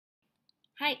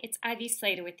Hi, it's Ivy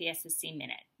Slater with the SSC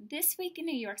Minute. This week in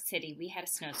New York City, we had a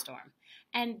snowstorm,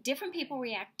 and different people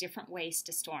react different ways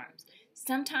to storms.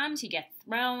 Sometimes you get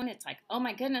thrown, it's like, oh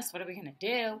my goodness, what are we going to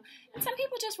do? And some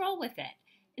people just roll with it.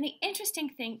 And the interesting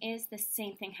thing is the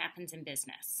same thing happens in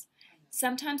business.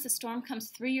 Sometimes the storm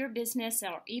comes through your business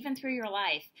or even through your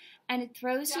life, and it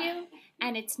throws you,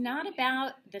 and it's not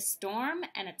about the storm,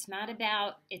 and it's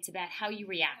about how you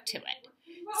react to it.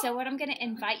 So what I'm going to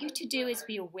invite you to do is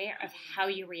be aware of how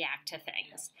you react to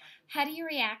things. How do you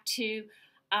react to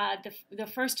the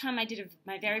first time I did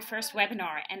my very first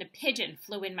webinar and a pigeon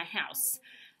flew in my house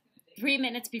 3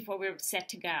 minutes before we were set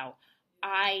to go?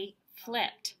 I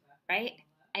flipped, right?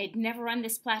 I had never run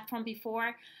this platform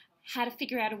before, had to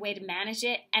figure out a way to manage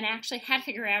it, and actually had to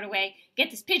figure out a way to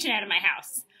get this pigeon out of my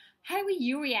house. How are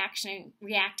you reacting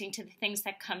to the things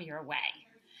that come your way?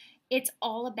 It's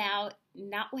all about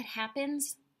not what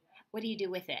happens, what do you do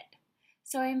with it?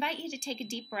 So I invite you to take a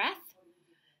deep breath,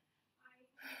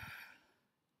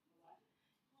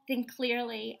 think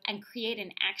clearly, and create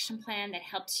an action plan that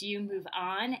helps you move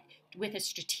on with a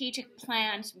strategic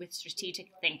plan, with strategic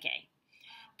thinking.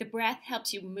 The breath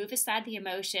helps you move aside the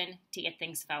emotion to get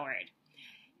things forward.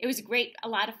 It was a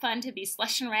lot of fun to be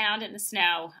slushing around in the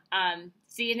snow.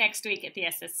 See you next week at the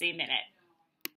SSC Minute.